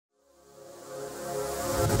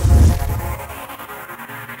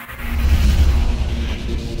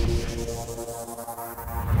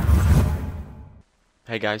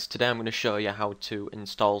Hey guys, today I'm going to show you how to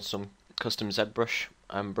install some custom ZBrush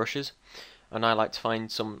brushes, and I like to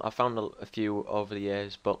find some. I've found a few over the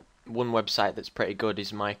years, but one website that's pretty good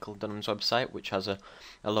is Michael Dunham's website, which has a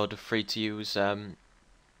load of free to use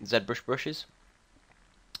ZBrush brushes.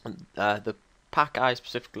 And, the pack I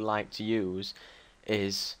specifically like to use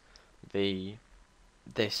is this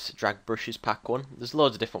drag brushes pack one. There's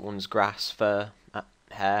loads of different ones: grass, fur,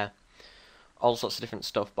 hair, all sorts of different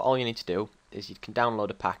stuff, but all you need to do is you can download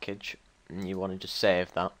a package and you want to just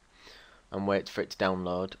save that and wait for it to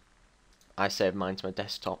download. I save mine to my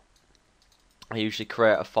desktop. I usually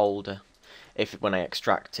create a folder. If when I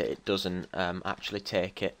extract it, it doesn't actually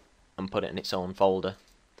take it and put it in its own folder.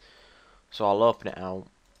 So I'll open it out,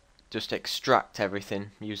 just extract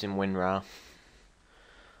everything using WinRAR,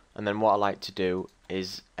 and then what I like to do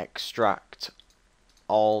is extract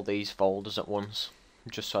all these folders at once,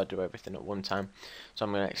 just so I do everything at one time. So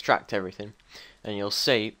I'm going to extract everything, and you'll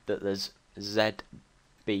see that there's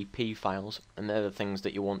zBP files, and they're the things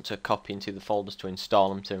that you want to copy into the folders to install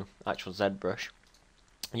them to actual ZBrush.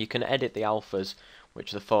 You can edit the alphas,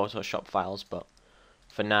 which are the Photoshop files, but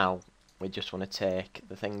for now we just want to take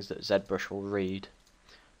the things that ZBrush will read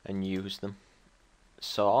and use them.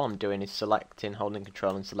 So all I'm doing is holding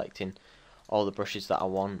control and selecting all the brushes that I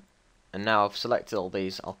want, and now I've selected all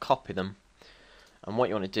these, I'll copy them. And what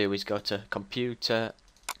you want to do is go to computer,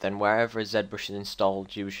 then wherever ZBrush is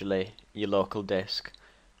installed, usually your local disk,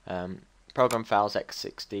 program files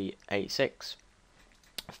x6086,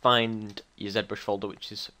 find your ZBrush folder,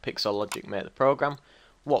 which is Pixel Logic Make the program,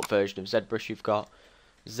 what version of ZBrush you've got,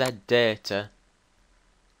 ZData,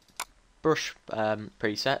 brush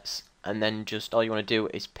presets, and then just all you want to do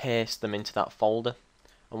is paste them into that folder.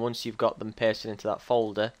 And once you've got them pasted into that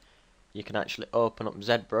folder, you can actually open up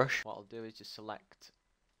ZBrush. What I'll do is just select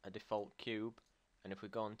a default cube, and if we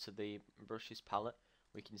go onto the brushes palette,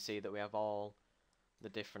 we can see that we have all the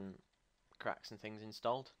different cracks and things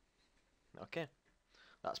installed. Okay,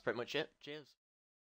 that's pretty much it. Cheers.